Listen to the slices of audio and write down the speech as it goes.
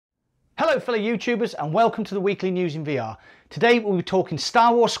Hello fellow YouTubers and welcome to the weekly news in VR. Today we'll be talking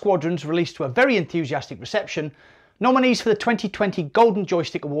Star Wars Squadrons, released to a very enthusiastic reception. Nominees for the 2020 Golden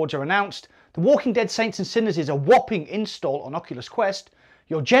Joystick Awards are announced. The Walking Dead Saints and Sinners is a whopping install on Oculus Quest.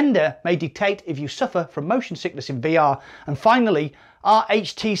 Your gender may dictate if you suffer from motion sickness in VR. And finally, are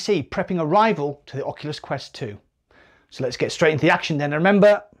HTC prepping a rival to the Oculus Quest 2? So let's get straight into the action then. And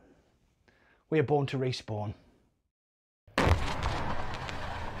remember, we are born to respawn.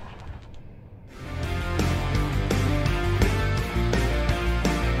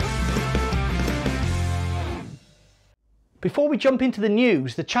 Before we jump into the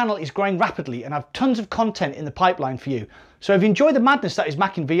news, the channel is growing rapidly and I have tons of content in the pipeline for you. So if you enjoy the madness that is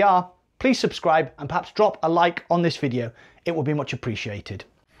Mac in VR, please subscribe and perhaps drop a like on this video. It will be much appreciated.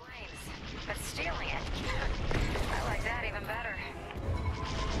 But stealing it, I like that even better.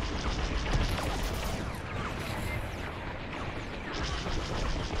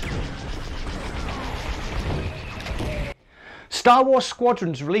 Star Wars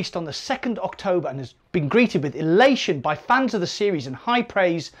Squadrons released on the 2nd October and has been greeted with elation by fans of the series and high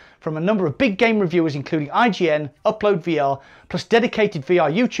praise from a number of big game reviewers including IGN, Upload VR, plus dedicated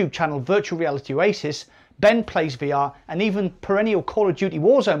VR YouTube channel Virtual Reality Oasis, Ben Plays VR and even perennial Call of Duty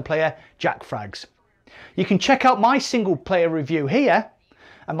Warzone player Jack Frags. You can check out my single player review here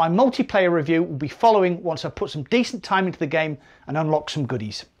and my multiplayer review will be following once I put some decent time into the game and unlock some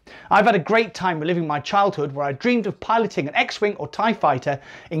goodies. I've had a great time reliving my childhood where I dreamed of piloting an X-Wing or TIE fighter,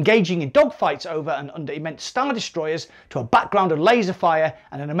 engaging in dogfights over and under immense star destroyers to a background of laser fire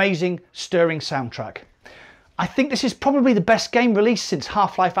and an amazing, stirring soundtrack. I think this is probably the best game released since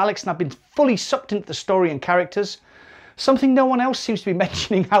Half-Life Alyx and I've been fully sucked into the story and characters. Something no one else seems to be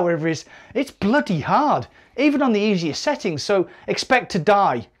mentioning, however, is it's bloody hard, even on the easiest settings, so expect to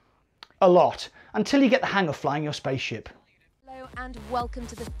die a lot until you get the hang of flying your spaceship. And welcome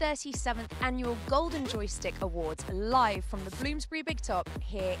to the 37th Annual Golden Joystick Awards, live from the Bloomsbury Big Top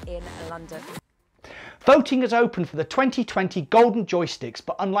here in London. Voting has opened for the 2020 Golden Joysticks,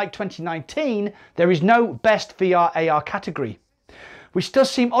 but unlike 2019, there is no Best VR AR category. Which does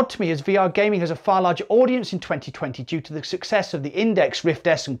seem odd to me as VR gaming has a far larger audience in 2020 due to the success of the Index, Rift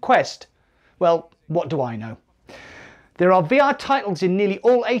S and Quest. Well, what do I know? There are VR titles in nearly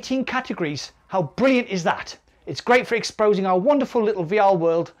all 18 categories. How brilliant is that? It's great for exposing our wonderful little VR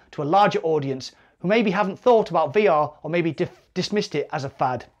world to a larger audience who maybe haven't thought about VR or maybe dismissed it as a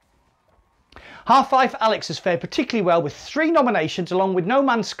fad. Half-Life Alyx has fared particularly well with 3 nominations along with No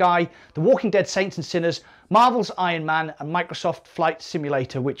Man's Sky, The Walking Dead Saints and Sinners, Marvel's Iron Man and Microsoft Flight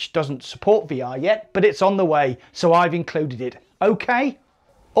Simulator, which doesn't support VR yet, but it's on the way, so I've included it. Okay?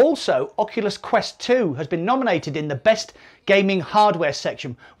 Also, Oculus Quest 2 has been nominated in the Best Gaming Hardware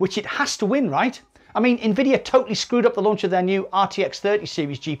section, which it has to win, right? I mean, NVIDIA totally screwed up the launch of their new RTX 30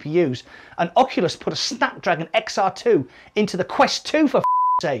 series GPUs and Oculus put a Snapdragon XR2 into the Quest 2 for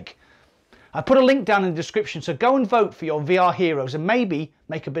f***'s sake. I put a link down in the description, so go and vote for your VR heroes and maybe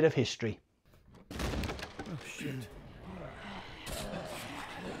make a bit of history. Oh shit.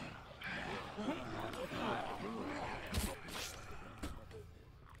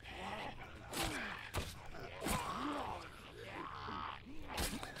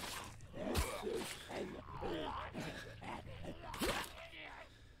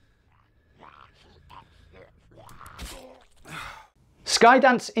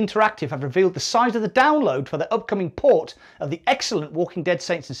 Skydance Interactive have revealed the size of the download for their upcoming port of the excellent Walking Dead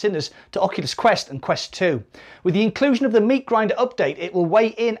Saints and Sinners to Oculus Quest and Quest 2. With the inclusion of the Meat Grinder update, it will weigh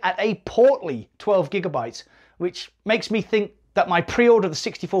in at a portly 12 gigabytes, which makes me think that my pre-order of the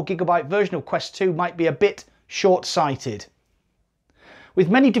 64 gigabyte version of Quest 2 might be a bit short-sighted.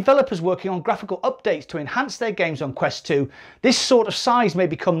 With many developers working on graphical updates to enhance their games on Quest 2, this sort of size may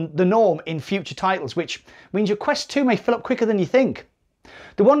become the norm in future titles, which means your Quest 2 may fill up quicker than you think.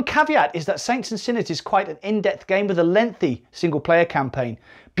 The one caveat is that Saints and Sinners is quite an in-depth game with a lengthy single-player campaign,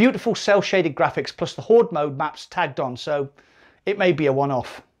 beautiful cel-shaded graphics plus the Horde mode maps tagged on, so it may be a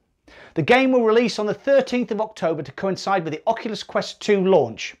one-off. The game will release on the 13th of October to coincide with the Oculus Quest 2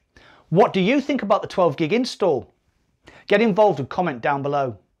 launch. What do you think about the 12 gig install? Get involved and comment down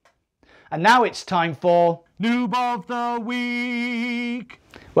below. And now it's time for Noob of the Week.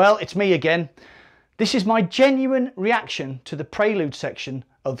 Well, it's me again. This is my genuine reaction to the prelude section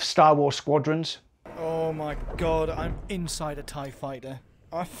of Star Wars Squadrons. Oh my god, I'm inside a TIE fighter.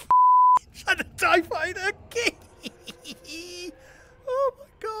 I'm inside a TIE fighter! Oh my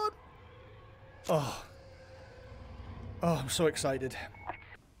god. Oh, I'm so excited.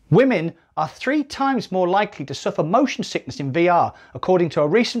 Women are 3 times more likely to suffer motion sickness in VR, according to a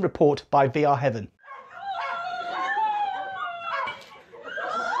recent report by VR Heaven.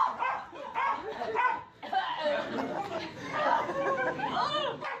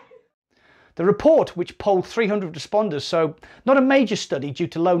 The report, which polled 300 responders, so not a major study due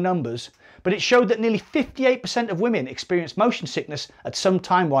to low numbers, but it showed that nearly 58% of women experienced motion sickness at some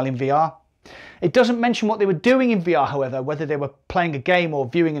time while in VR. It doesn't mention what they were doing in VR, however, whether they were playing a game or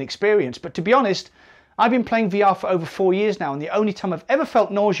viewing an experience, but to be honest, I've been playing VR for over 4 years now, and the only time I've ever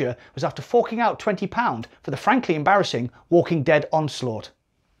felt nausea was after forking out £20 for the frankly embarrassing Walking Dead Onslaught.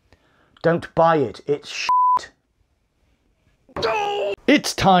 Don't buy it, it's shit.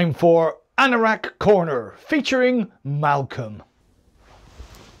 It's time for Anorak Corner, featuring Malcolm.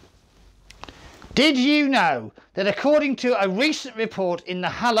 Did you know that according to a recent report in the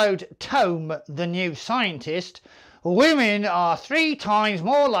hallowed tome The New Scientist, women are 3 times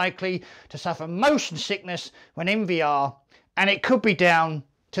more likely to suffer motion sickness when in VR, and it could be down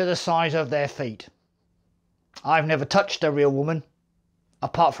to the size of their feet? I've never touched a real woman,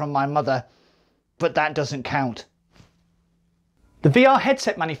 apart from my mother, but that doesn't count. The VR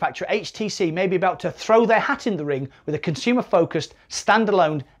headset manufacturer HTC may be about to throw their hat in the ring with a consumer-focused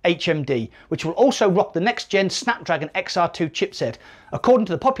standalone HMD, which will also rock the next-gen Snapdragon XR2 chipset, according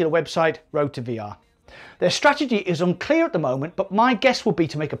to the popular website Road to VR. Their strategy is unclear at the moment, but my guess will be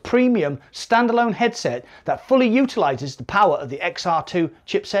to make a premium standalone headset that fully utilises the power of the XR2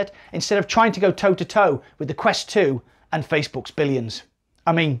 chipset instead of trying to go toe-to-toe with the Quest 2 and Facebook's billions.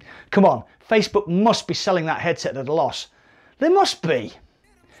 I mean, come on, Facebook must be selling that headset at a loss. There must be.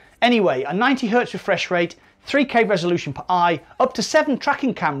 Anyway, a 90Hz refresh rate, 3K resolution per eye, up to 7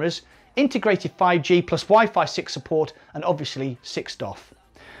 tracking cameras, integrated 5G plus Wi-Fi 6 support, and obviously 6 DOF.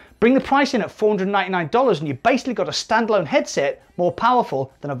 Bring the price in at $499 and you've basically got a standalone headset more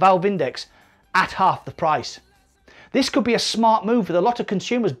powerful than a Valve Index at half the price. This could be a smart move with a lot of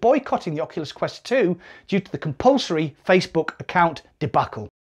consumers boycotting the Oculus Quest 2 due to the compulsory Facebook account debacle.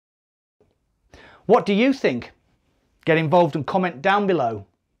 What do you think? Get involved and comment down below.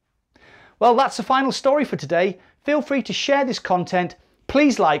 Well, that's the final story for today. Feel free to share this content.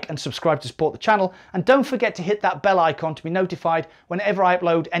 Please like and subscribe to support the channel, and don't forget to hit that bell icon to be notified whenever I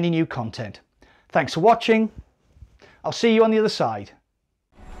upload any new content. Thanks for watching. I'll see you on the other side.